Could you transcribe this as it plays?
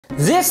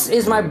This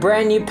is my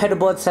brand new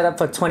pedalboard setup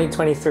for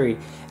 2023,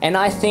 and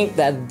I think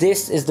that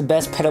this is the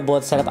best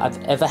pedalboard setup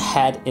I've ever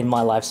had in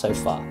my life so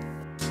far.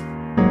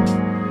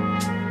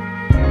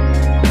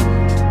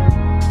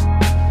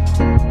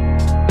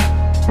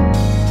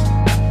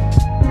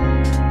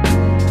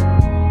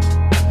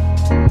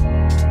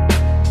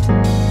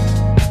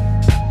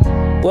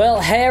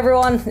 Well, hey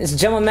everyone, it's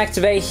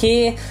Jemmuel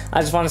here.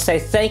 I just want to say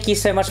thank you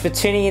so much for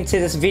tuning into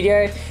this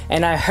video,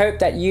 and I hope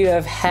that you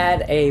have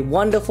had a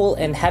wonderful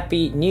and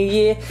happy new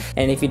year.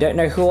 And if you don't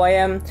know who I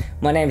am,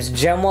 my name is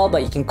Jemmuel,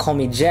 but you can call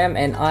me Jem,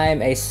 and I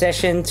am a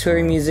session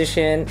touring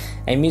musician,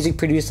 a music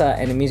producer,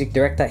 and a music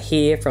director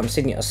here from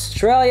Sydney,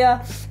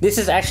 Australia. This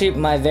is actually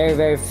my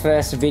very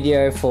first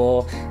video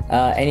for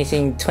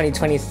anything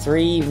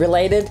 2023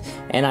 related,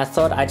 and I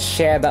thought I'd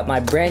share about my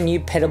brand new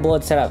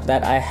pedalboard setup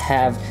that I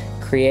have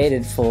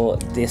created for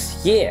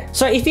this year.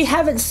 So if you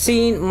haven't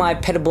seen my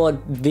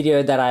pedalboard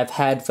video that I've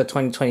had for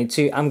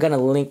 2022, I'm gonna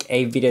link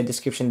a video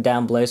description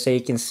down below so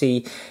you can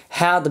see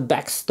how the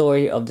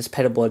backstory of this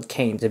pedalboard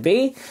came to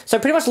be. So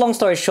pretty much long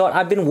story short,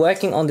 I've been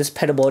working on this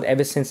pedalboard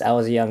ever since I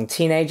was a young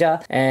teenager,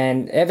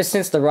 and ever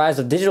since the rise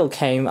of digital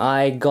came,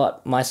 I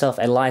got myself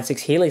a Line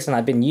 6 Helix, and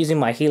I've been using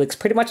my Helix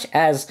pretty much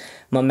as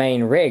my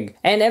main rig.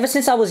 And ever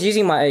since I was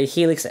using my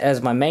Helix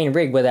as my main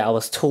rig, whether I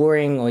was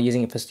touring or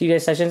using it for studio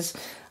sessions,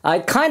 I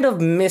kind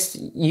of missed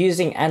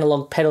using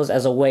analog pedals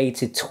as a way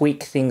to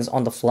tweak things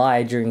on the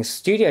fly during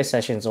studio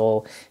sessions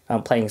or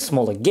playing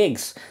smaller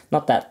gigs.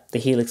 Not that the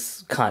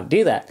Helix can't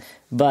do that,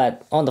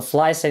 but on the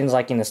fly settings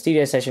like in a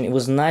studio session, it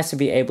was nice to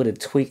be able to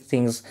tweak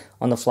things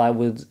on the fly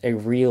with a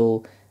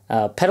real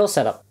pedal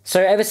setup.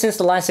 So ever since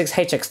the Line 6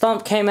 HX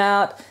Stomp came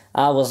out,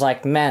 I was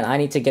like, man, I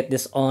need to get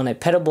this on a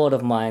pedalboard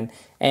of mine.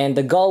 And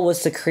the goal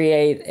was to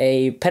create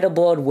a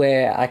pedalboard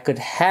where I could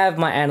have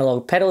my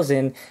analog pedals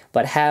in,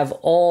 but have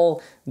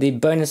all the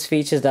bonus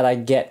features that I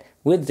get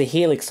with the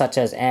Helix, such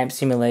as amp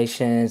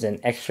simulations and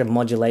extra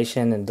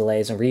modulation and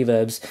delays and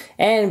reverbs,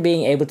 and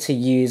being able to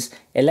use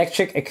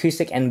electric,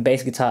 acoustic, and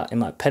bass guitar in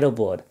my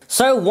pedalboard.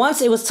 So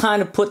once it was time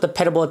to put the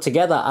pedalboard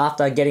together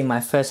after getting my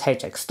first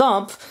HX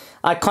Stomp,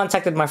 I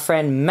contacted my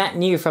friend Matt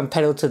New from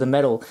Pedal to the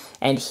Metal,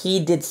 and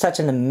he did such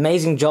an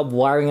amazing job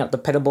wiring up the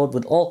pedalboard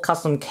with all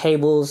custom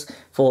cables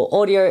for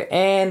audio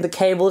and the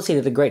cables. He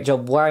did a great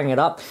job wiring it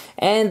up,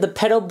 and the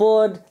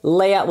pedalboard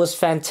layout was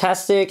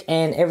fantastic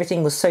and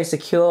everything was so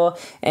secure,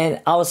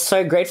 and I was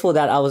so grateful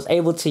that I was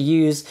able to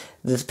use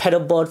this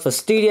pedalboard for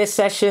studio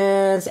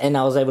sessions, and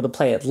I was able to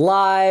play it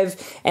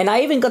live, and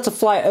I even got to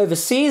fly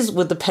overseas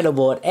with the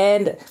pedalboard,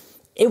 and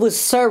it was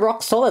so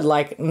rock solid.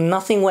 Like,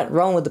 nothing went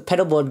wrong with the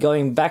pedalboard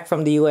going back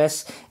from the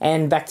US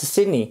and back to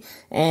Sydney.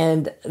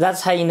 And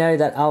that's how you know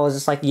that I was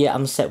just like, yeah,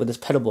 I'm set with this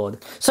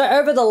pedalboard. So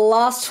over the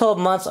last 12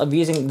 months of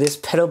using this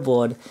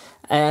pedalboard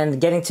and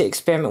getting to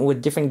experiment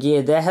with different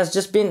gear, there has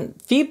just been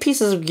a few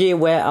pieces of gear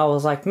where I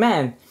was like,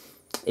 man,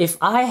 if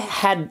I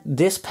had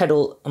this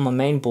pedal on my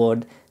main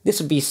board, this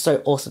would be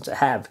so awesome to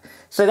have.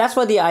 So that's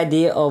where the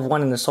idea of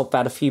wanting to swap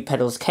out a few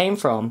pedals came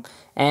from.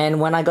 And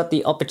when I got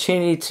the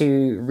opportunity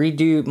to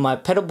redo my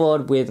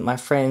pedalboard with my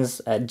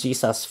friends at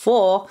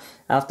GSUS4,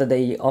 after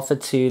they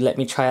offered to let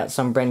me try out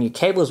some brand new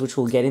cables, which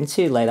we'll get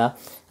into later,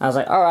 I was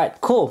like, alright,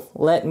 cool,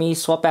 let me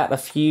swap out a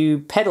few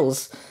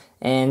pedals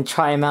and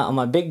try them out on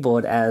my big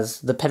board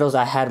as the pedals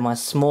I had on my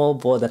small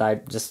board that I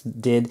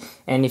just did.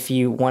 And if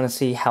you want to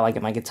see how I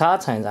get my guitar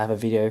tones, I have a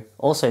video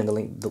also in the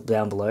link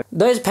down below.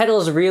 Those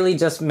pedals really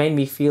just made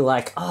me feel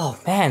like, oh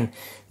man,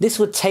 this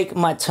would take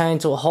my tone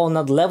to a whole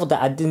nother level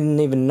that I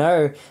didn't even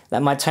know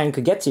that my tone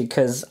could get to,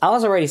 because I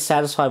was already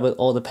satisfied with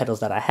all the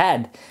pedals that I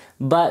had.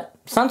 But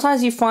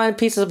sometimes you find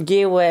pieces of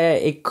gear where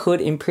it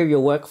could improve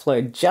your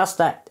workflow just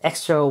that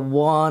extra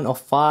 1 or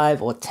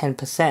 5 or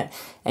 10%,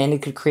 and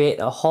it could create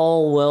a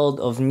whole world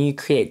of new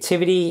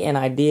creativity and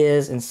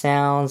ideas and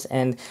sounds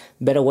and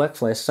better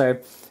workflow. So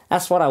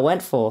that's what I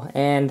went for,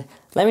 and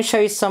let me show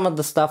you some of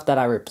the stuff that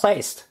I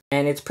replaced.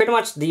 And it's pretty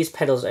much these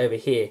pedals over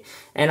here.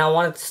 And I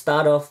wanted to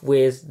start off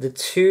with the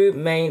two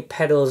main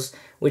pedals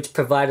which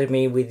provided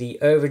me with the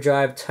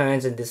overdrive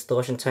tones and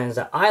distortion tones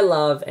that I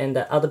love and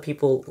that other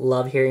people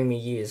love hearing me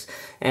use.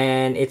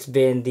 And it's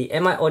been the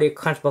MI Audio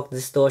Crunchbox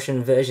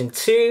Distortion version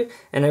 2,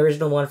 an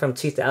original one from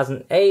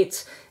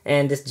 2008,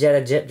 and this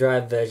Jetta Jet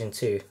Drive version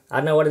 2. I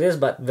don't know what it is,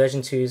 but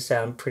version 2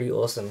 sound pretty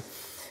awesome.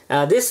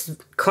 This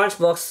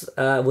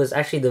Crunchbox was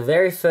actually the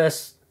very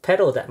first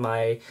pedal that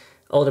my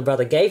older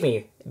brother gave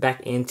me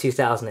back in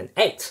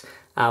 2008.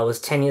 I was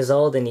 10 years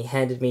old and he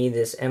handed me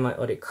this MI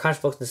Audio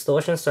Crunchbox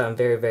Distortion, so I'm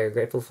very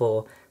grateful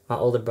for my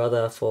older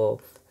brother for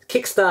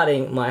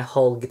kickstarting my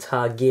whole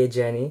guitar gear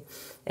journey.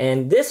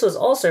 And this was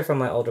also from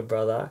my older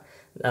brother,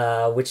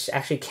 which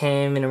actually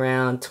came in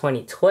around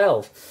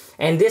 2012.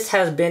 And this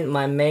has been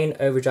my main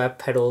overdrive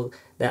pedal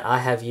that I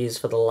have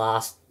used for the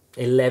last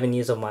 11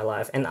 years of my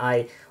life. And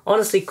I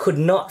honestly could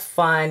not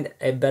find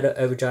a better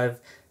overdrive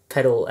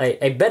pedal,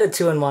 a better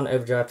 2-in-1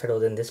 overdrive pedal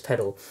than this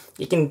pedal.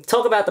 You can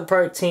talk about the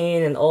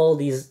Protein and all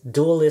these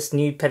dualist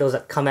new pedals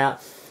that come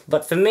out,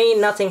 But for me,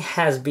 nothing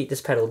has beat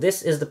this pedal.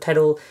 This is the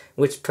pedal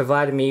which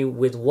provided me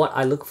with what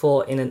I look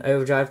for in an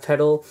overdrive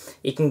pedal.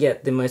 You can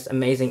get the most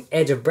amazing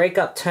edge of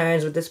breakup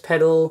tones with this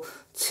pedal,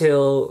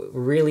 till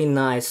really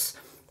nice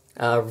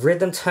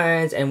rhythm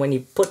tones, and when you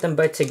put them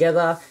both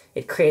together,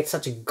 it creates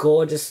such a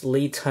gorgeous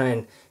lead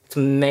tone. It's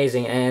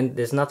amazing, and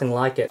there's nothing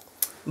like it.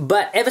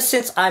 But ever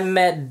since I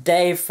met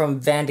Dave from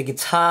Vanda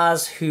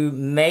Guitars, who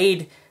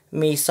made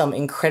me some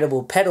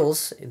incredible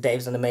pedals.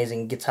 Dave's an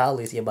amazing guitar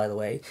luthier, by the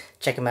way.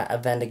 Check him out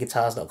at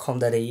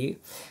vandaguitars.com.au.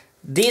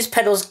 These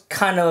pedals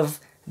kind of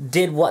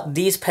did what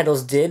these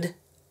pedals did,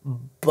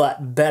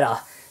 but better.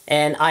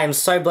 And I am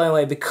so blown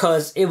away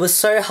because it was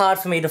so hard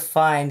for me to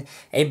find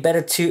a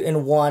better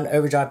 2-in-1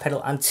 overdrive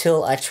pedal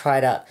until I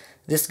tried out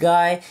this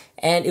guy.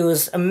 And it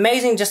was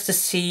amazing just to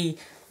see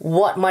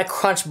what my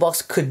crunch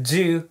box could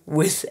do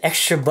with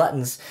extra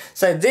buttons.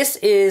 So this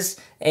is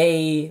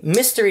a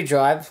mystery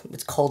drive.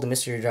 It's called the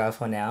mystery drive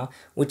for now,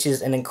 which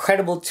is an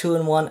incredible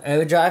 2-in-1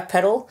 overdrive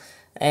pedal.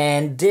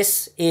 And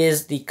this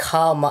is the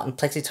Carl Martin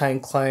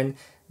Plexitone clone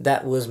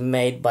that was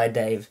made by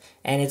Dave.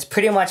 And it's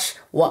pretty much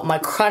what my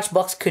crunch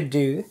box could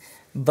do,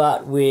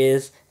 but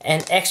with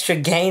an extra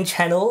gain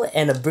channel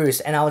and a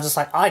boost. And I was just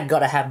like, I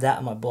gotta have that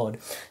on my board.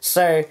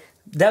 So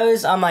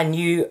those are my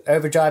new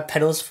overdrive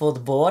pedals for the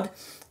board.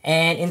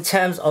 And in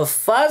terms of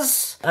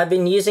fuzz, I've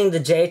been using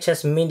the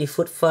JHS Mindy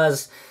Foot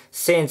Fuzz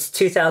since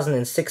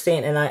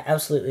 2016, and I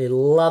absolutely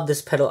love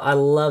this pedal. I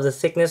love the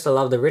thickness, I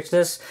love the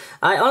richness.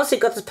 I honestly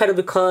got this pedal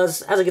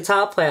because as a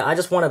guitar player, I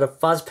just wanted a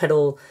fuzz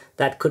pedal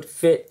that could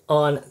fit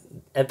on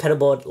a pedal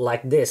board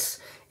like this.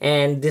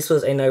 And this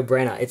was a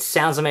no-brainer. It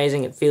sounds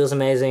amazing, it feels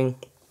amazing.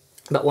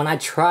 But when I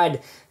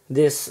tried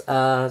this,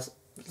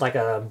 like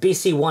a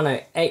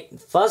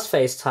BC108 fuzz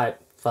face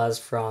type fuzz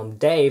from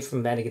Dave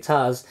from Vanda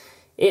Guitars,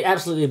 it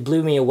absolutely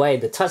blew me away.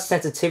 The touch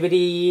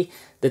sensitivity,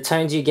 the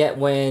tones you get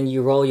when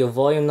you roll your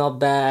volume knob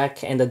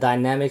back, and the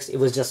dynamics, it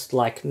was just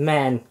like,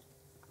 man,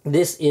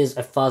 this is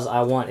a fuzz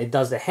I want. It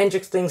does the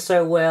Hendrix thing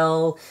so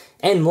well,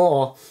 and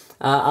more.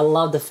 I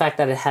love the fact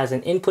that it has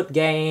an input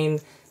gain,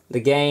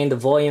 the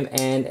volume,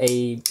 and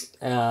a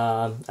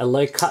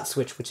low cut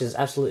switch, which is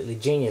absolutely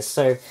genius.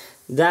 So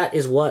that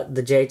is what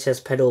the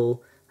JHS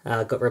pedal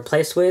got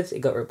replaced with. It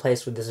got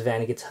replaced with this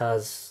Vanda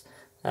Guitars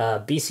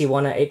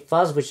BC108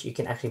 fuzz, which you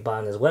can actually buy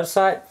on this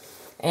website.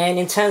 And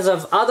in terms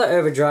of other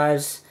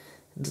overdrives,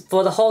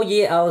 for the whole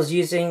year I was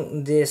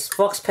using this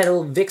Fox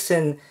Pedal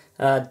Vixen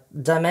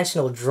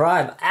dimensional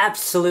drive.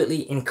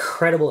 Absolutely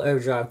incredible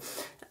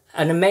overdrive.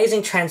 An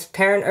amazing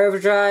transparent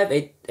overdrive,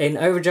 an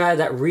overdrive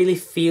that really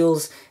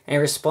feels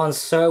and responds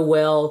so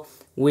well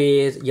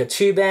with your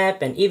tube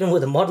amp and even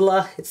with a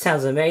modeler. It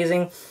sounds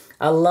amazing.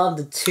 I love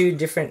the two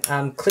different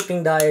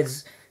clipping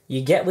diodes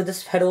you get with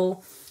this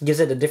pedal. Gives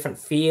it a different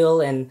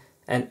feel and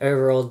an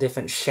overall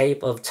different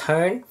shape of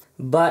tone.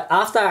 But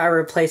after I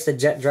replaced the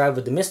jet drive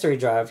with the mystery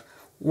drive,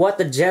 what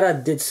the Jetta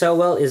did so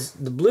well is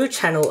the blue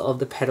channel of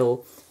the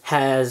pedal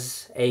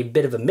has a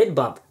bit of a mid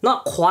bump.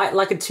 Not quite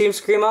like a Tomb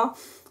Screamer,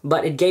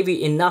 but it gave you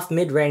enough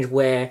mid-range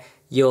where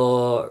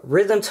your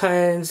rhythm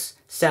tones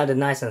sounded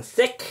nice and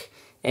thick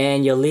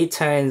and your lead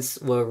tones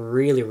were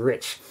really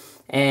rich.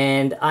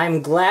 And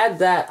I'm glad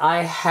that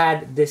I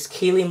had this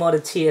Keeley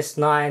modded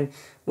TS9,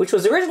 which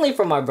was originally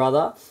from my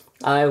brother.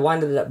 I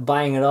wound up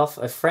buying it off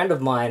a friend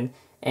of mine,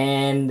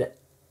 and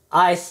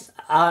I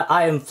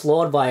am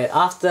floored by it.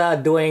 After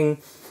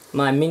doing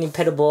my mini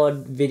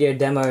pedalboard video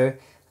demo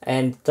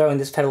and throwing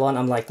this pedal on,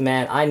 I'm like,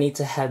 man, I need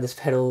to have this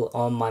pedal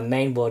on my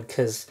main board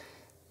because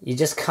you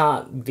just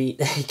can't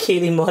beat a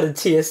Keeley modded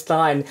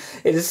TS9.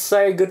 It is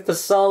so good for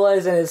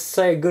solos and it's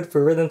so good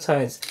for rhythm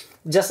tones.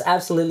 Just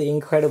absolutely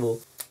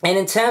incredible. And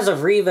in terms of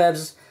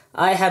reverbs,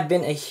 I have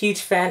been a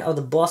huge fan of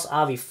the Boss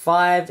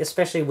RV5,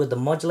 especially with the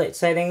modulate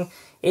setting.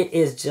 It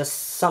is just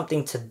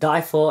something to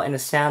die for and a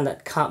sound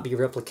that can't be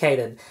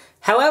replicated.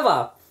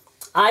 However,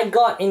 I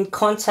got in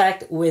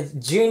contact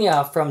with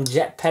Junior from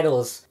Jet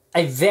Pedals,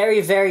 a very,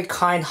 very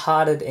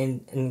kind-hearted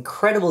and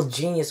incredible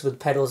genius with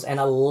pedals, and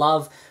I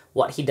love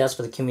what he does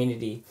for the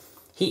community.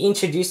 He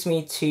introduced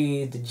me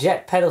to the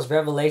Jet Pedals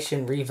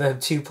Revelation Reverb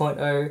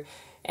 2.0,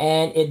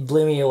 and it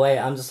blew me away.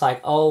 I'm just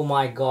like, oh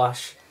my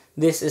gosh.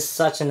 This is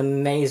such an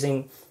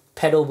amazing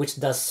pedal which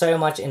does so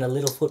much in a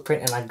little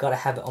footprint, and I gotta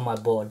have it on my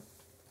board.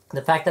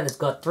 The fact that it's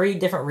got 3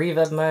 different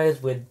reverb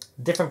modes with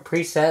different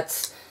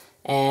presets,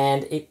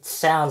 and it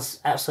sounds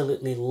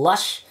absolutely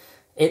lush.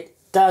 It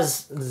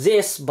does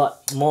this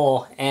but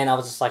more, and I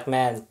was just like,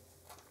 man,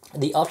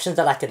 the options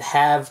that I could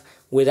have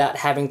without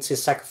having to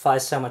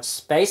sacrifice so much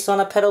space on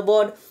a pedal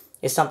board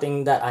is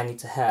something that I need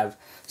to have.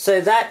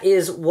 So that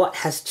is what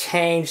has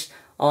changed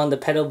on the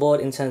pedal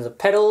board in terms of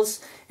pedals.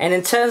 And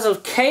in terms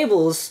of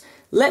cables,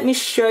 let me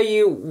show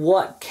you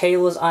what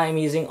cables I am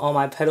using on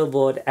my pedal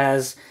board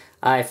as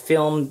I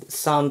filmed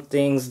some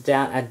things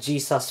down at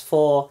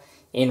GSUS4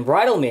 in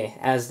Rydalmere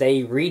as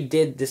they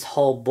redid this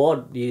whole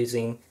board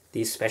using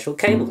these special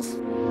cables.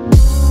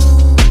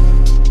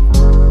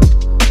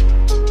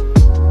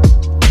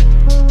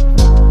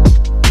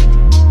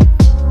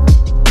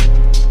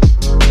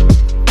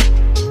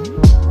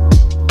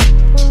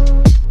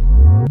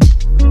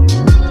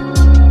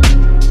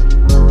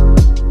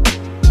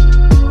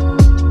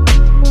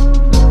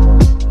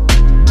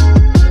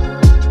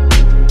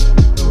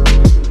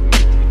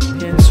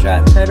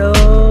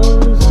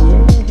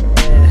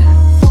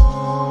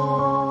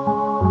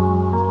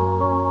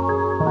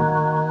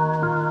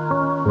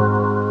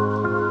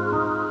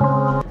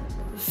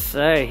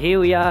 So here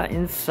we are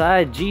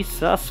inside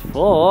Jesus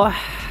 4.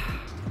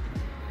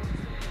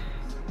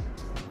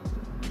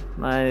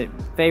 My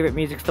favorite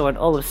music store in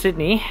all of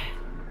Sydney.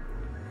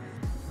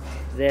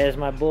 There's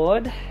my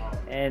board,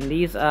 and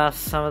these are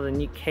some of the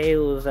new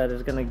cables that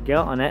is gonna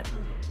go on it.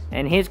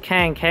 And here's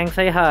Kang. Kang,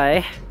 say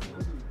hi.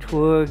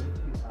 Tutor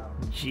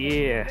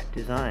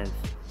Designs.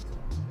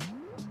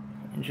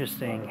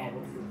 Interesting.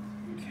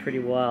 Pretty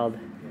wild.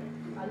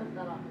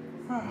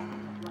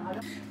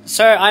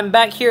 So I'm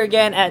back here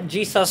again at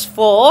Jesus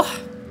 4,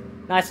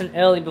 nice and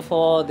early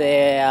before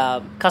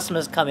the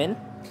customers come in.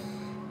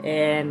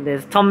 And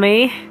there's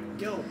Tommy,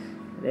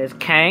 there's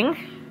Kang,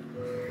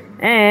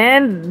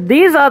 and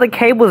these are the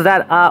cables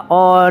that are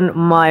on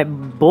my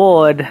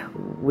board,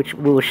 which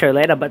we'll show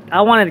later. But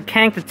I wanted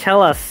Kang to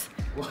tell us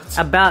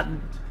about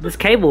this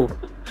cable.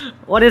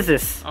 What is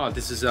this? Oh,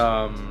 this is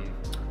Tour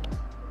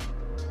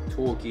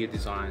Gear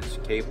Designs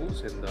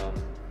cables, and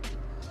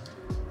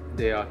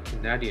they are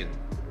Canadian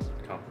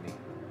company,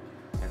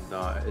 and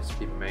it's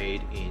been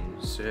made in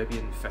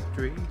Serbian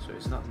factory, so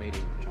it's not made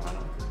in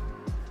China.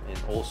 And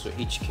also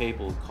each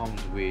cable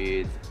comes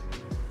with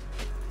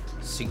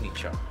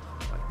signature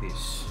like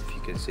this, if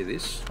you can see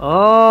this.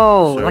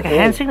 Oh, so like a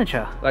hand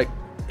signature. Like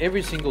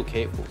every single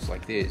cables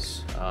like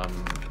this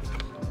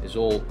is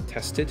all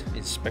tested,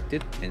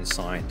 inspected and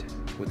signed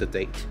with the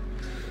date.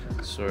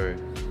 So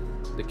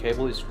the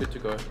cable is good to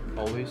go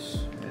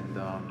always, and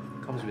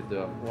comes with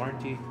the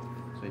warranty.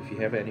 So if you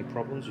have any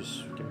problems,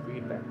 just you can bring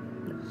it back.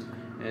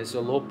 And it's a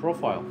low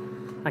profile.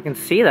 I can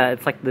see that.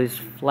 It's like those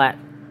flat,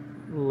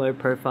 low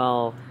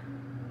profile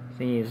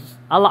thingies.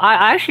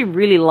 I actually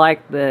really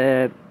like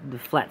the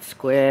flat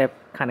square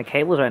kind of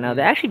cables right now.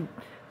 They actually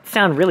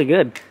sound really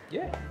good.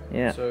 Yeah.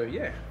 Yeah. So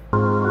yeah.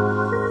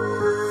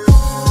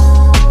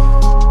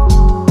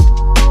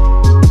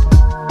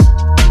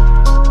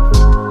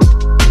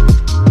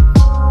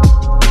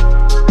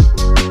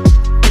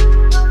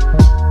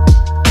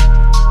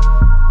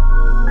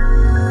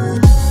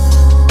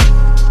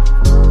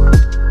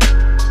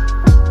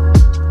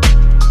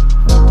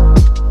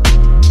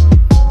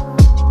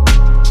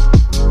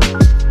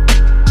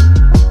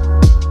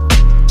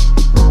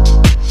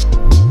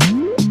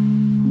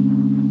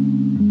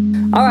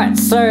 Alright,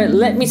 so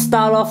let me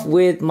start off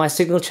with my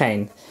signal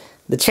chain.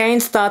 The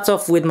chain starts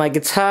off with my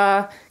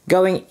guitar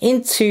going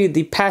into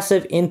the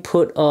passive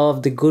input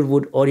of the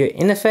Goodwood audio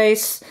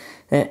interface.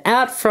 Then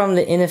out from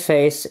the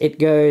interface, it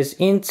goes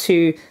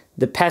into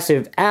the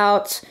passive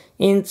out,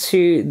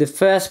 into the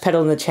first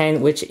pedal in the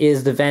chain, which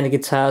is the Vander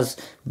Guitars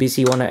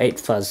BC108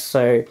 fuzz.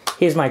 So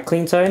here's my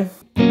clean tone.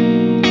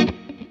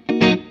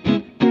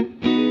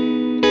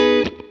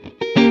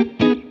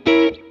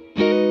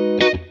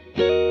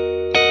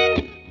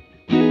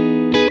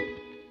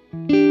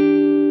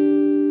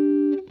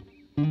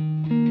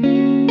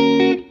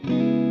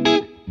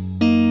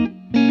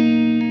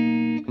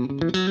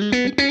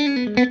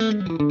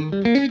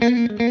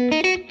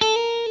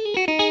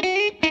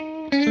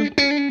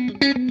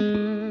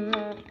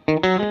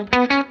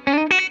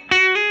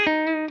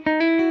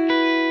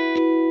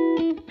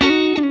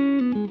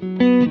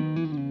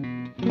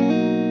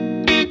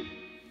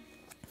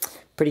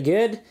 Pretty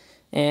good.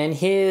 And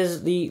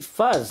here's the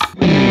fuzz.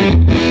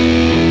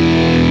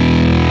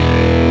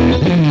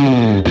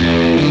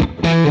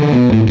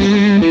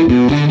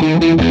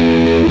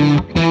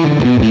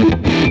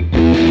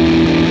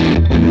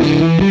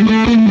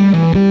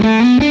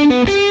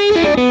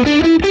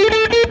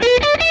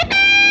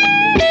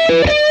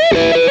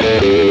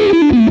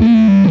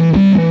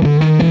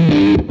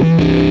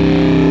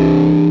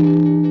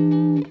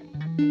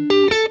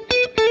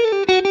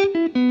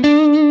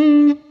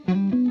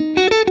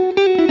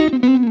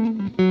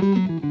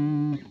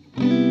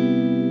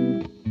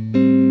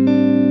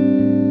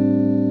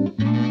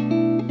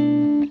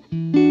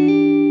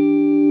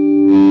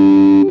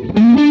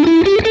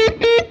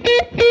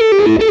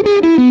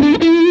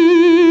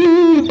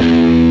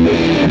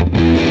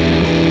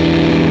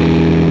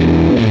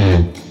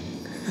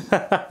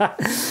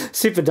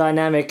 Super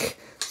dynamic,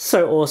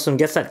 so awesome.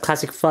 Gets that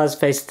classic fuzz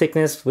face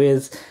thickness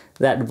with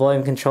that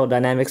volume control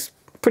dynamics.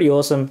 Pretty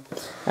awesome.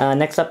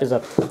 Next up is a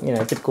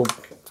typical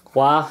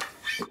wah.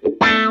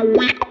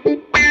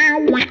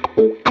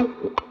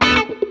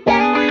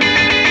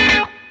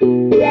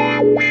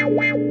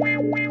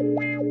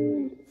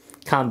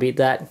 Can't beat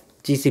that.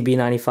 GCB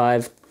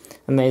 95,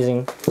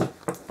 amazing.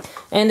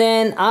 And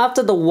then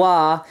after the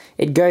wah,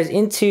 it goes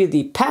into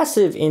the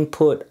passive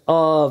input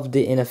of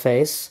the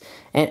interface,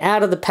 and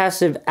out of the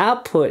passive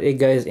output, it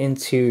goes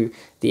into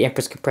the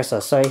Empress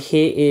compressor. So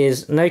here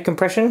is no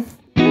compression.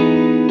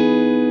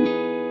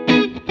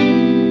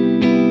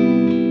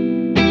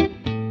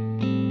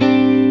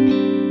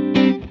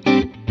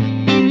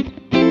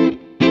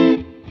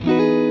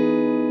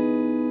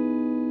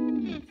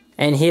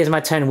 And here's my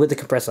tone with the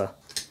compressor.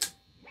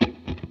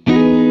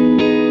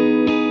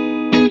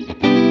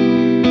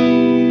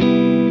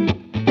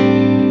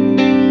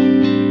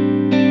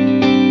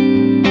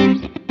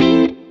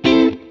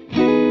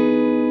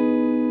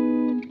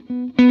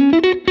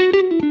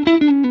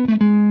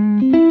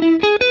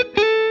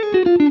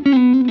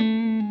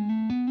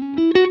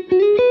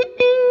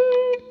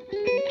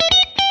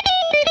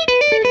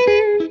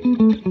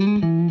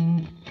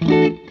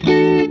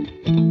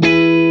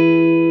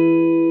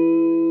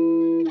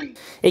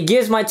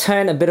 my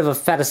tone a bit of a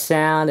fatter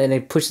sound, and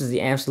it pushes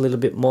the amps a little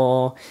bit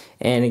more,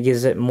 and it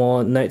gives it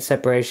more note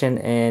separation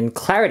and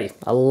clarity.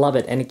 I love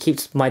it, and it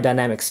keeps my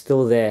dynamics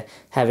still there,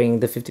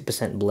 having the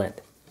 50%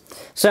 blend.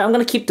 So I'm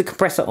going to keep the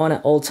compressor on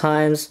at all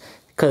times,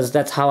 because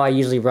that's how I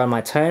usually run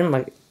my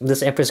tone.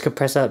 This Empress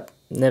compressor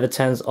never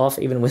turns off,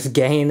 even with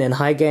gain and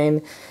high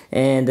gain.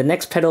 And the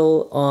next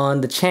pedal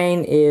on the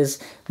chain is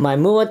my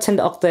Jemmuel 10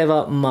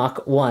 Octaver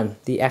Mark 1,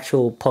 the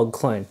actual POG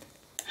clone.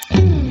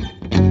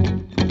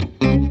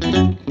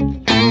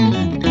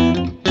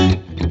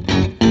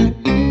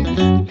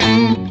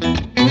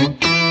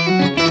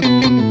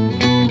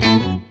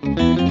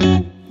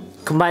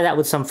 Combine that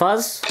with some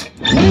fuzz.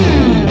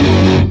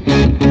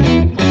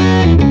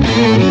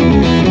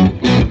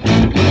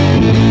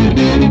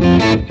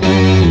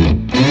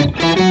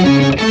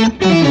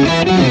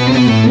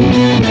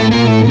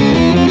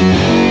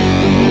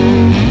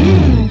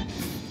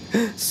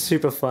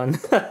 Super fun.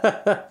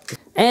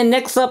 And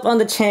next up on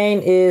the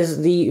chain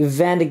is the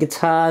Vander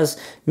Guitars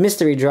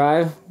Mystery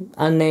Drive,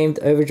 unnamed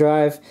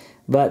overdrive,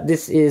 but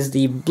this is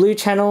the blue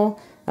channel.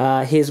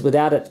 Here's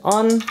without it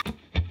on.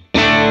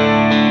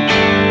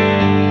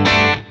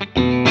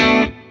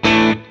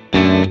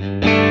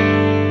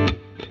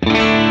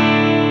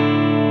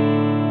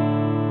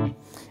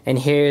 And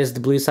here's the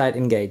blue side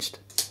engaged.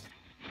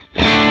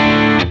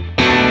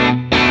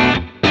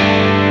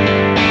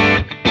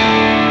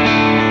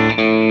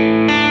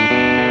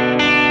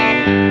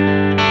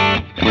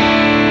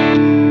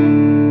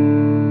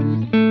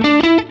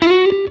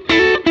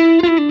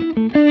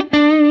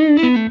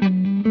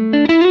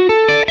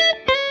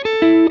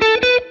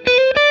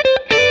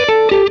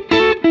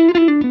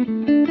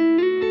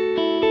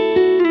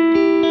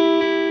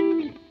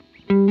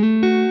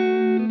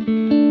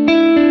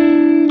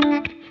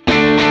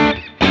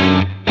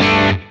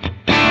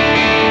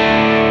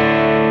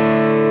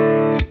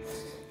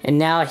 And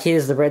now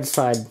here's the red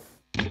side.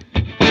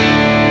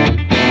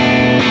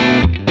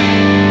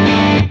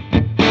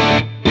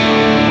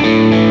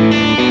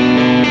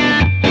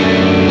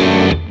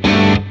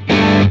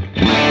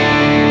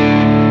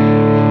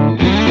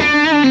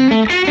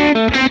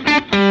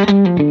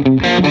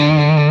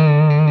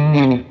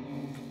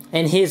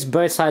 And here's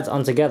both sides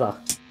on together.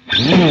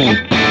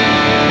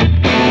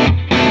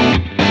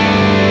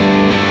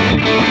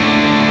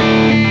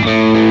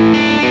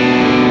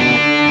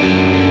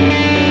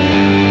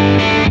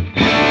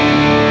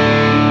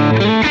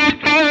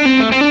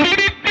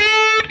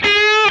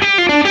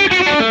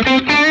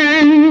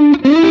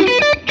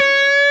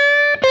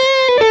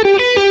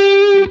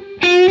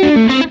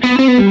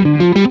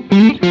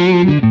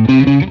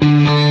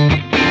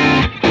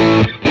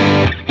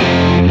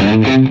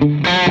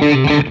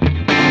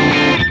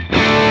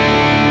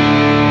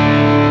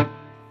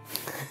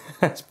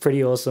 That's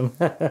pretty awesome.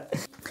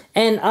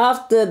 And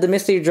after the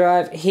Mystery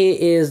Drive, here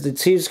is the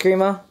Tube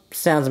Screamer.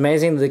 Sounds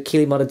amazing, the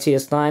Keeley Model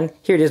TS9.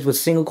 Here it is with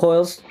single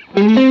coils.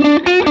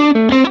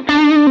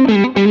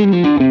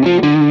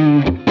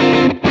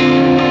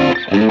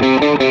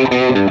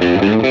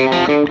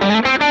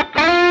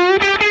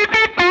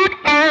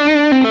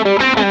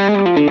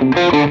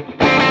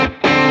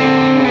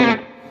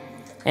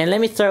 And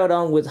let me throw it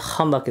on with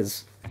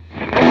humbuckers.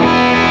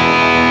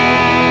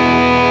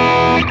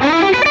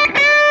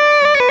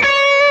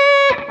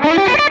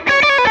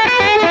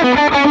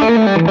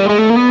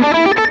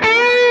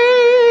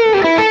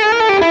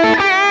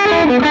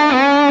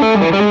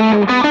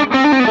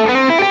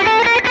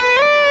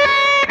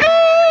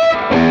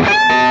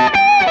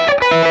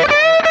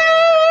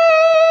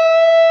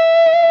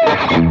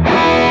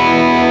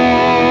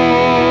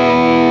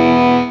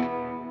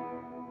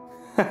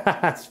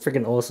 That's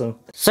freaking awesome.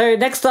 So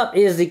next up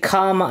is the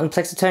Karma and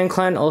Plexitone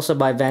clone, also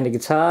by Vander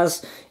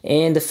Guitars.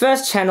 And the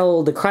first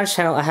channel, the crunch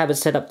channel, I have it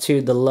set up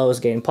to the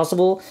lowest gain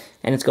possible,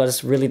 and it's got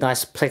this really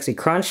nice plexi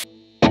crunch.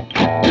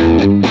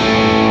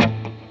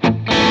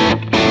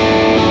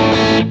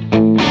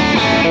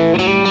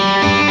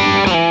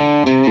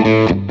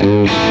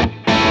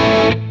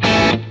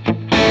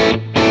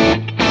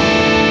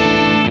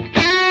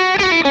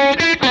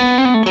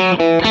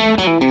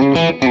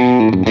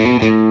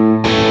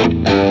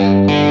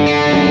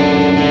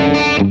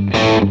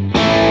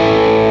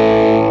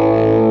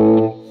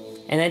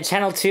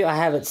 Channel 2, I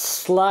have it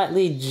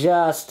slightly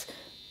just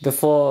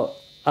before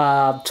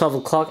 12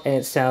 o'clock, and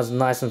it sounds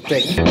nice and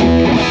thick.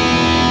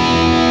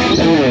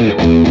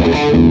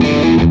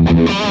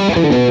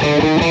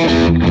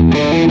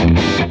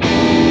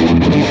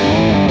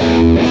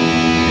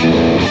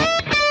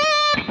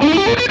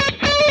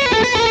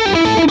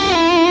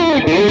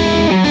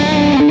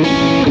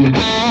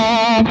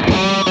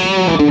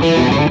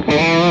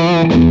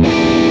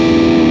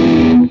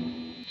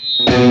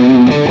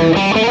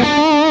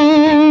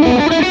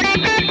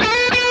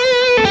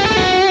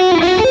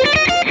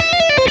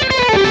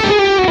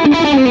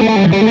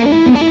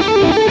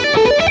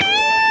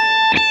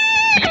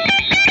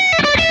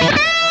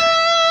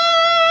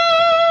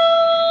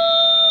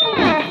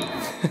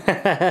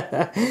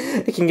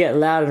 It can get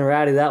loud and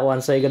rowdy, that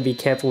one, so you gotta be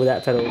careful with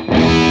that pedal.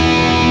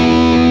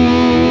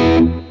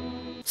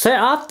 So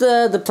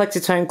after the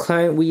Plexitone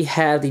clone, we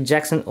have the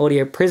Jackson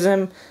Audio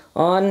Prism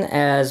on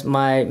as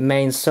my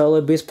main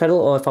solo boost pedal,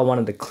 or if I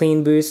wanted a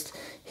clean boost,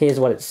 here's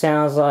what it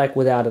sounds like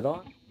without it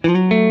on.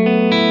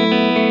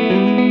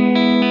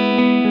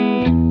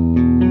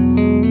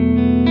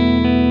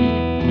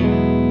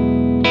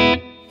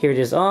 Here it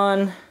is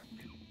on.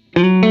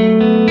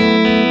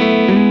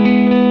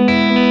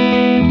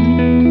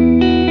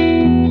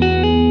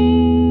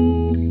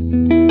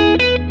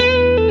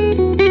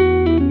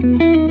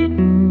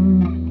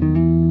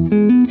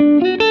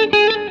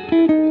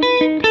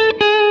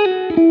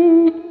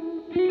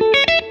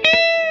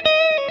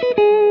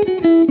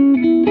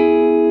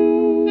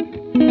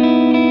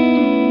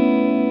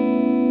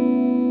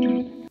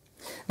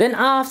 Then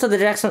after the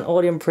Jackson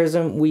Audio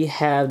Prism, we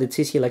have the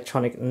TC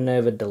Electronic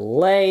Nova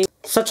Delay.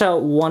 Such a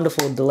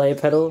wonderful delay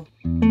pedal.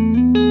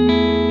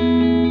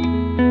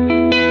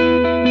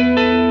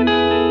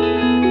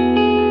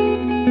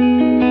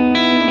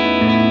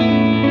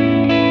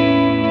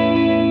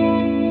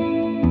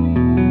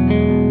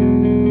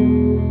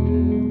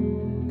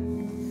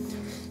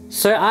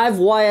 So I've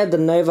wired the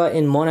Nova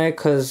in mono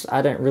because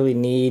I don't really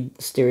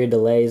need stereo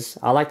delays.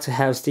 I like to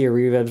have stereo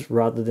reverbs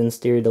rather than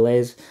stereo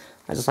delays.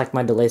 I just like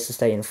my delays to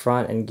stay in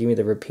front and give me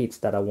the repeats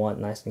that I want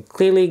nice and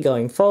clearly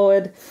going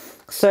forward.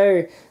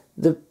 So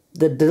the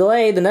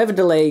Nova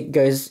delay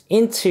goes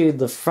into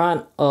the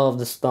front of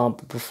the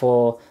stomp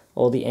before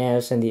all the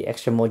amps and the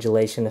extra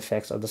modulation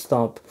effects of the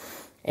stomp.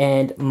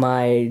 And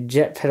my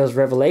Jet Pedals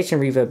Revelation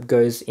reverb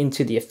goes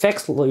into the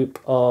effects loop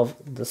of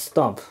the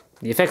stomp,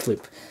 the effects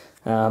loop.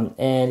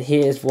 And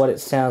here's what it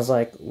sounds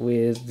like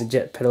with the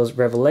Jet Pedals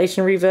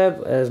Revelation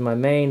reverb as my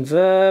main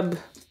verb.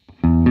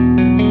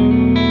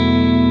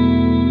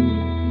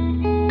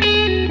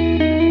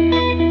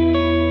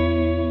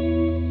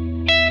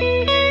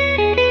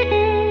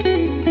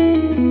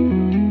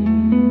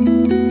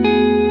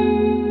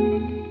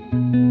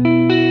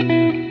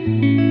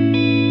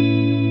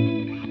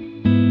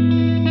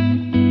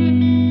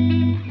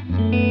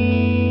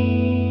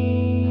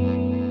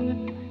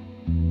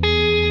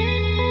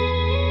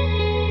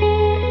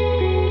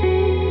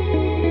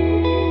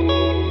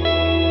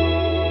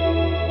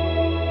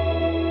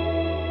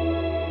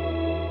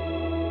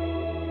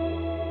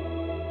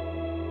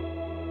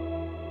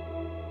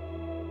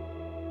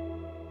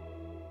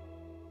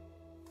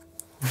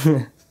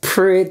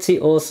 Pretty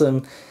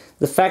awesome.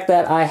 The fact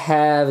that I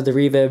have the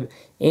reverb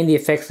in the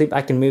effects loop,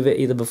 I can move it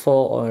either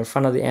before or in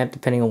front of the amp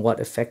depending on what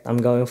effect I'm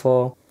going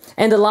for.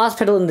 And the last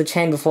pedal in the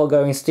chain before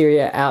going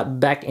stereo out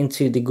back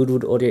into the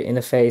Goodwood audio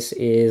interface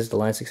is the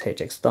Line 6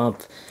 HX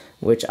Stomp,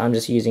 which I'm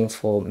just using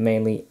for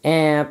mainly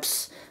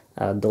amps,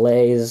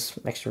 delays,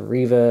 extra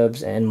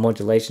reverbs, and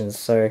modulations.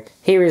 So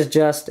here is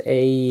just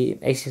a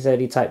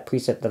AC30 type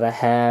preset that I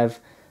have,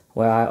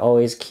 where I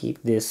always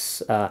keep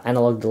this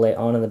analog delay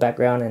on in the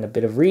background and a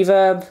bit of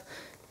reverb,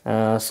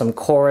 some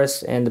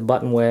chorus, and a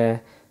button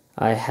where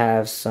I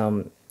have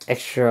some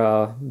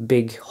extra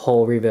big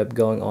whole reverb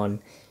going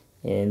on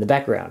in the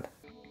background.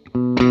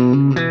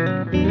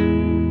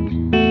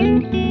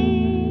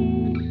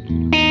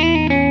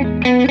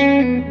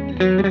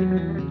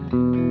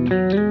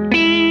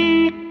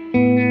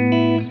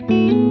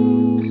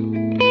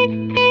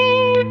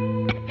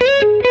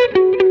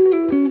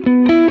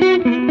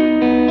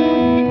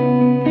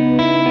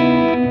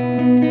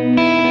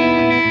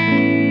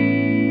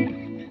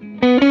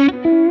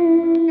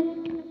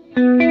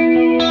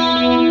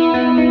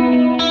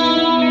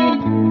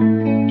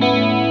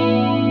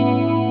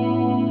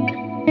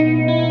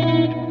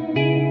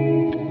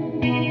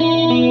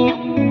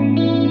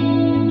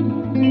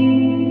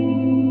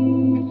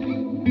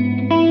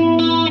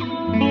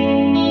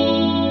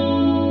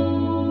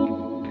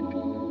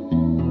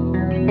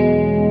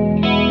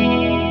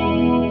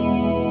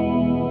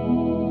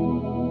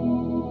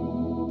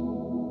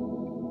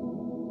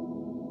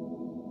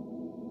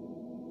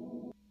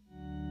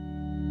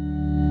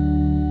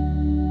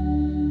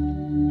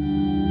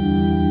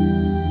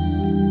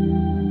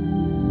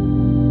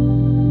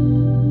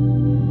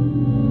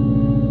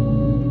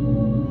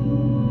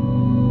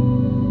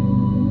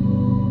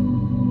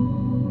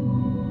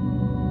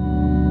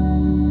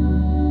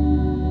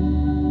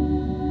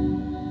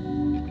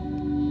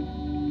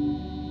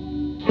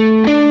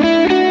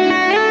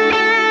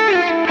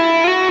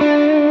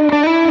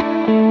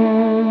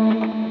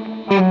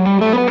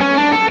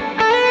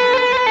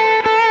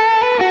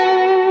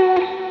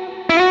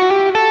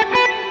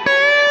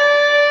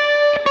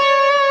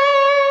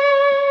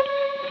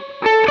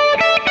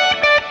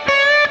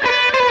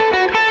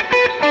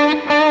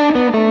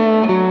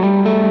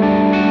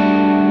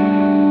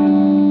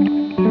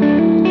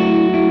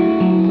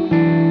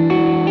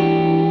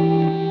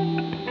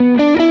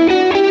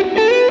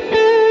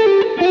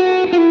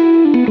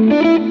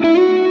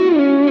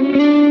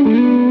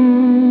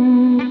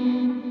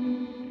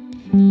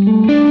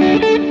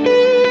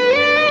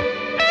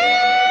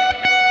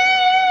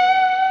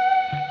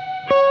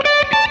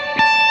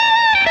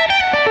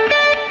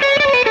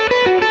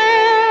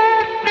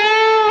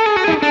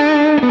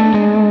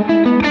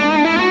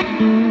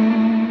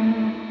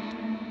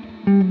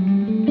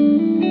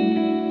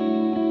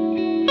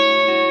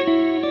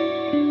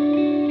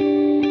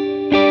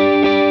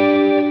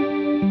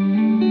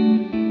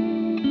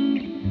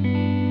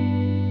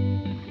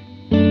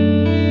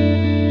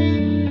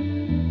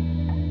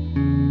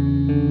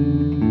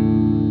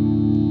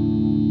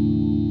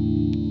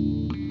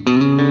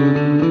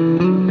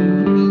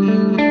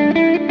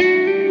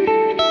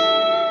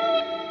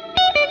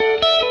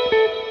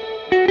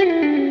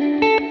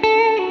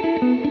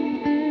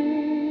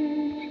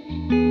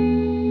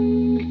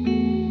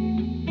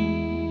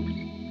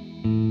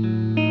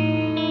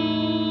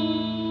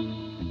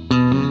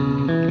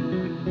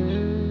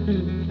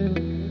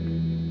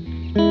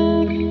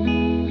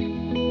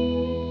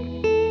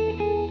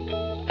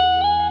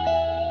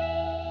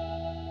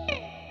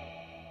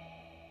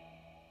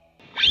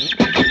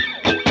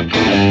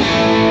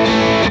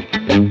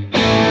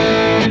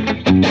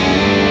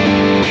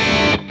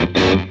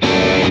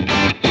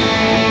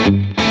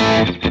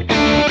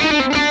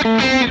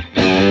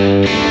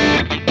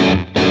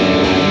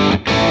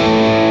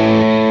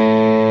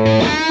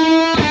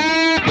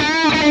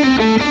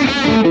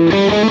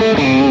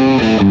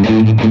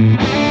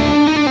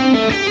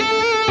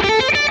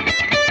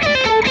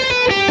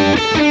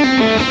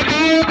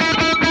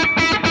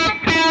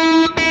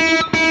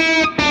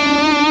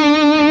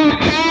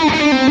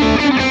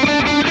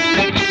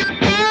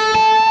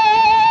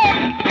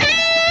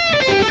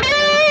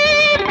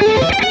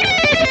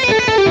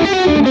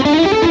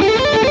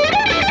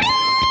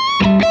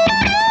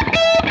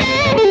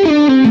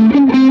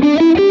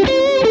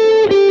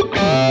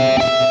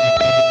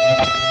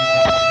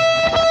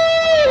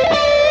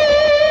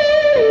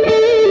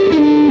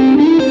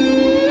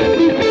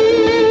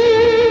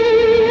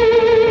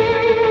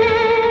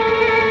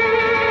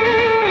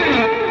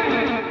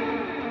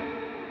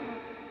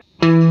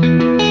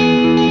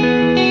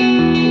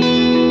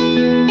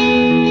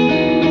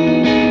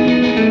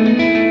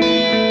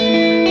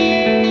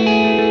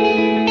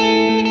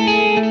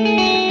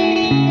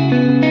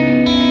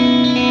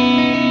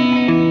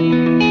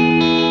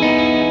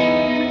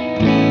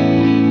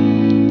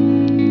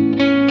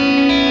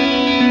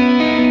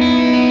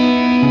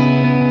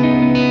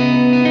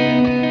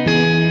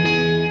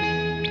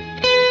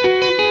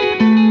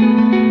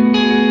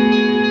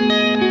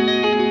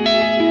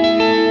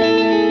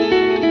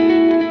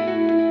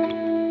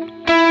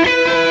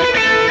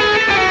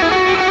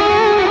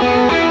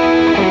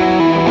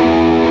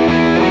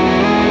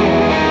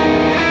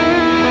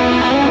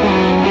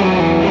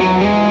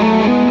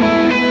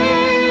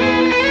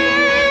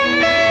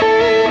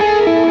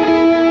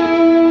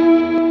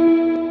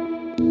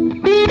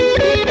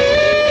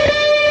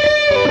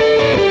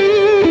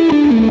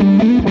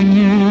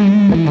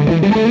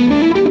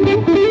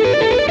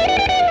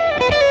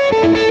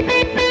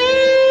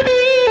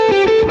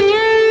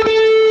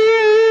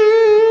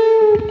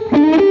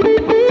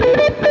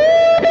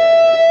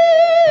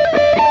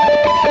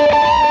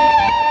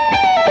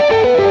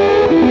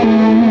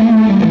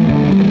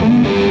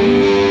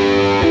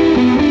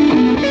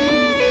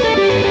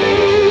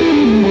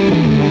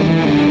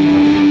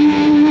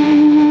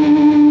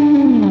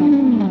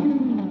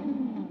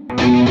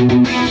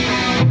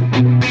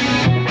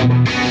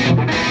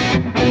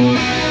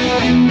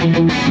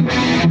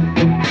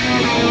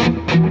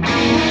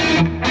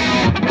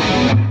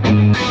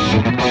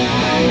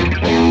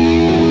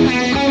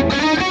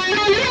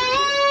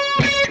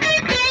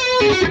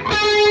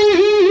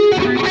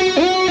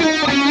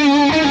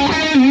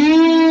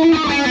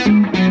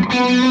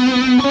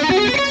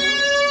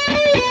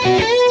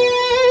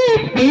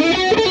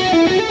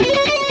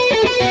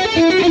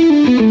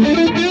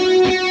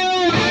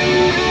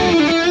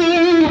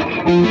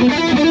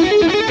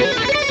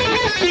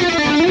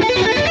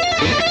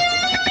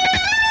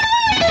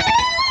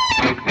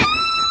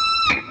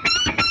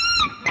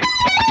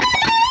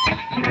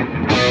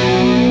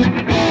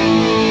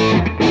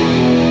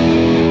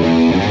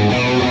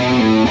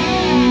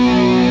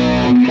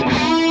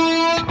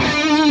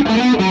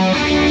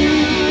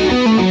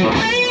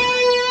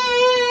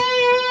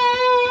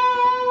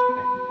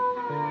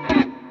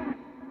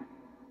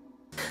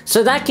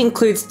 So that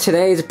concludes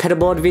today's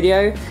pedalboard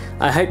video.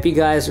 I hope you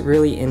guys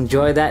really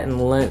enjoyed that and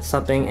learned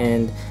something,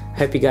 and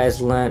hope you guys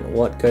learned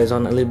what goes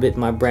on a little bit in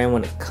my brain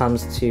when it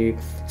comes to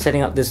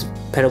setting up this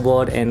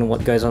pedalboard and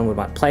what goes on with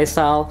my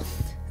playstyle.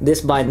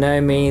 This by no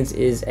means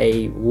is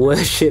a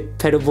worship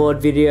pedalboard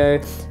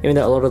video, even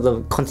though a lot of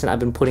the content I've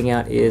been putting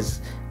out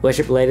is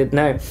worship related.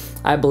 No,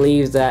 I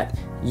believe that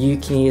you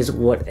can use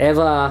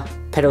whatever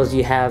pedals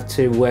you have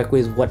to work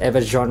with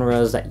whatever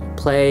genres that you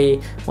play,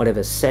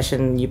 whatever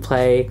session you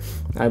play.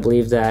 I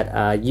believe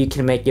that you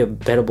can make your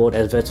pedalboard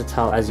as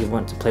versatile as you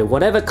want to play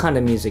whatever kind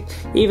of music,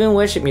 even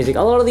worship music.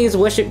 A lot of these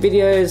worship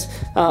videos,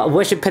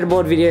 worship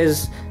pedalboard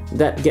videos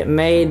that get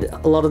made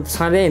a lot of the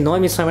time, they annoy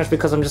me so much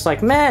because I'm just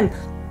like, man,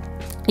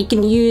 you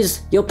can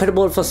use your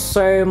pedalboard for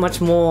so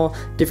much more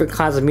different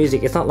kinds of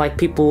music. It's not like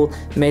people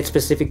made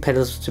specific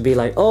pedals to be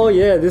like, oh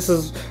yeah, this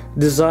is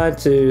designed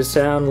to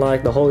sound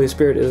like the Holy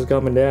Spirit is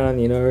coming down,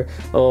 you know,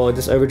 or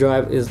this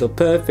overdrive is the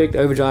perfect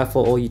overdrive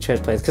for all you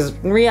church players. Because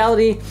in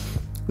reality,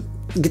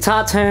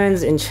 guitar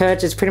tones in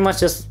church is pretty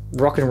much just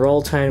rock and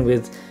roll tone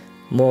with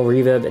more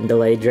reverb and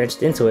delay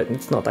drenched into it.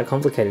 It's not that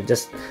complicated,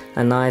 just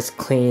a nice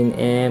clean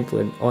amp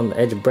with on the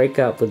edge of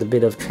breakup with a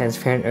bit of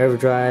transparent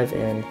overdrive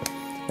and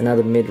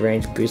another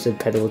mid-range boosted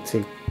pedal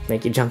to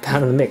make you jump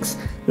out of the mix.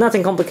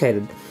 Nothing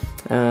complicated,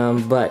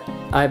 but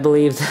I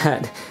believe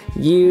that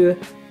you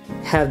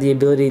have the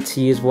ability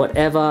to use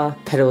whatever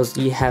pedals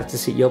you have to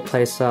suit your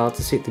playstyle,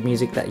 to suit the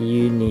music that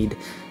you need.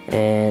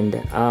 And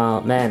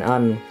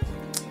man,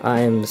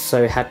 I am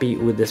so happy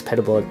with this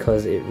pedalboard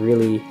because it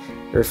really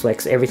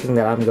reflects everything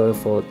that I'm going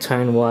for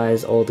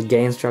tone-wise, all the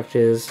gain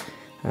structures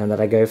that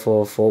I go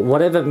for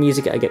whatever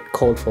music I get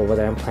called for,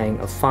 whether I'm playing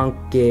a funk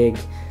gig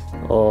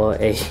or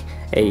a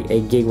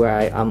gig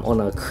where I'm on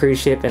a cruise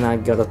ship and I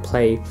gotta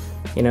play,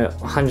 you know,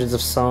 hundreds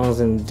of songs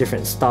in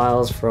different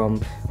styles,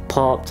 from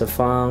pop to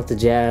funk to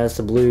jazz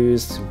to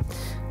blues to,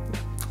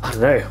 I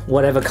don't know,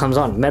 whatever comes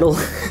on, metal.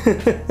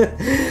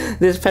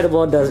 This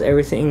pedalboard does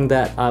everything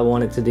that I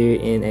want it to do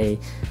in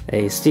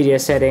a studio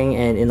setting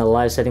and in a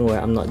live setting where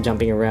I'm not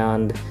jumping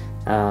around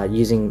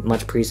using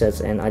much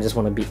presets and I just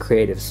want to be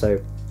creative. So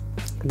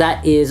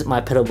that is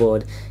my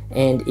pedalboard,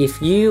 and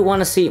if you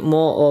want to see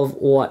more of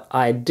what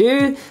I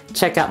do,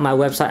 check out my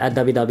website at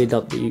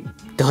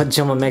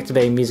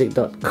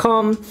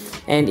www.jemmuelmusic.com.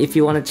 and if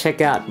you want to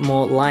check out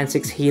more Line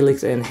 6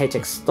 Helix and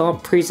HX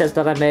Stomp presets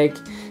that I make,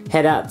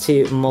 head out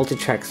to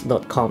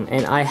multitracks.com,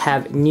 and I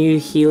have new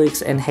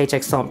Helix and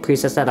HX Stomp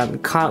presets that I'm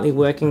currently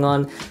working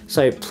on,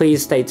 so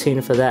please stay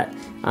tuned for that.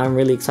 I'm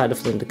really excited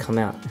for them to come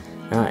out.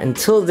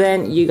 Until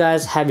then, you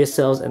guys have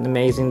yourselves an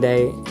amazing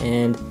day,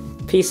 and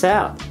peace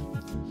out.